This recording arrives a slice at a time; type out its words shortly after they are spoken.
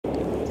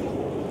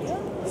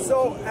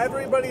So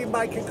everybody,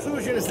 my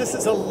conclusion is this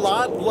is a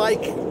lot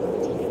like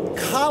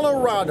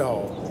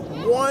Colorado.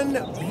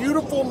 One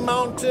beautiful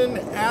mountain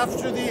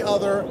after the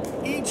other,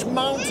 each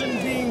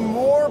mountain being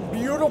more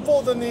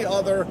beautiful than the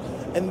other,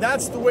 and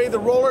that's the way the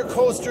roller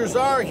coasters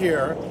are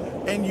here.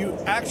 And you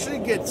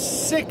actually get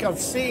sick of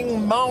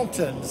seeing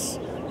mountains,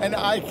 and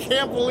I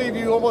can't believe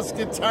you almost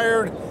get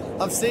tired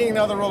of seeing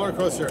another roller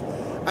coaster.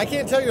 I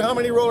can't tell you how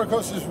many roller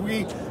coasters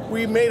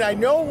we made. I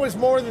know it was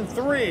more than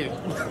 3,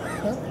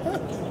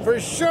 for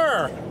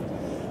sure.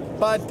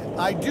 But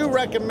I do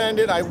recommend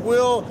it. I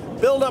will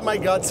build up my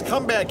guts,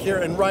 come back here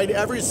and ride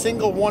every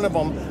single one of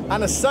them.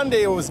 On a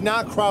Sunday, it was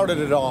not crowded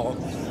at all.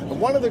 But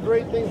one of the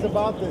great things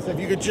about this, if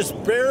you could just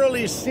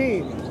barely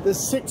see, the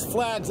Six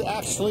Flags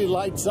actually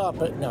lights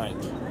up at night.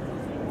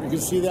 You can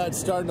see that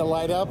starting to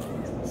light up.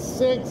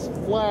 Six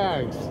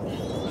Flags.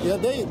 Yeah,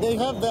 they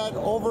have that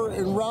over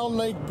in Round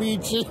Lake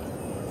Beach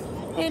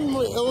in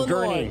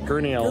Illinois.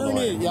 Gurnee,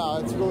 Illinois. Yeah,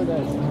 it's really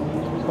nice.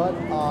 But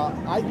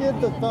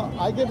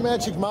I give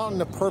Magic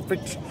Mountain a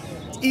perfect,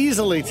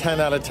 easily 10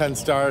 out of 10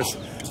 stars.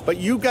 But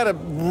you got to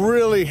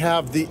really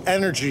have the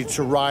energy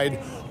to ride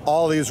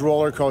all these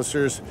roller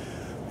coasters.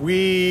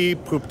 We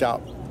pooped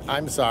out.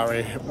 I'm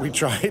sorry. We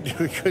tried.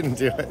 We couldn't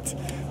do it.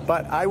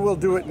 But I will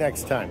do it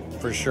next time,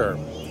 for sure.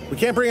 We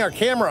can't bring our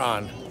camera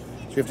on,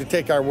 so you have to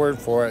take our word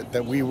for it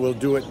that we will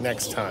do it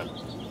next time.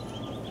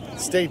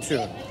 Stay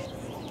tuned.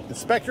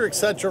 Inspector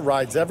Etc.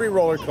 rides every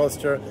roller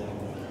coaster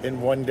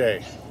in one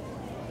day.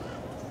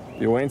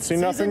 You ain't seen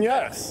nothing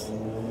yet.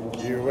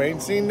 You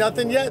ain't seen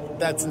nothing yet.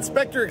 That's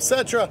Inspector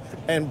Etc.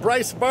 and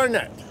Bryce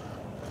Barnett.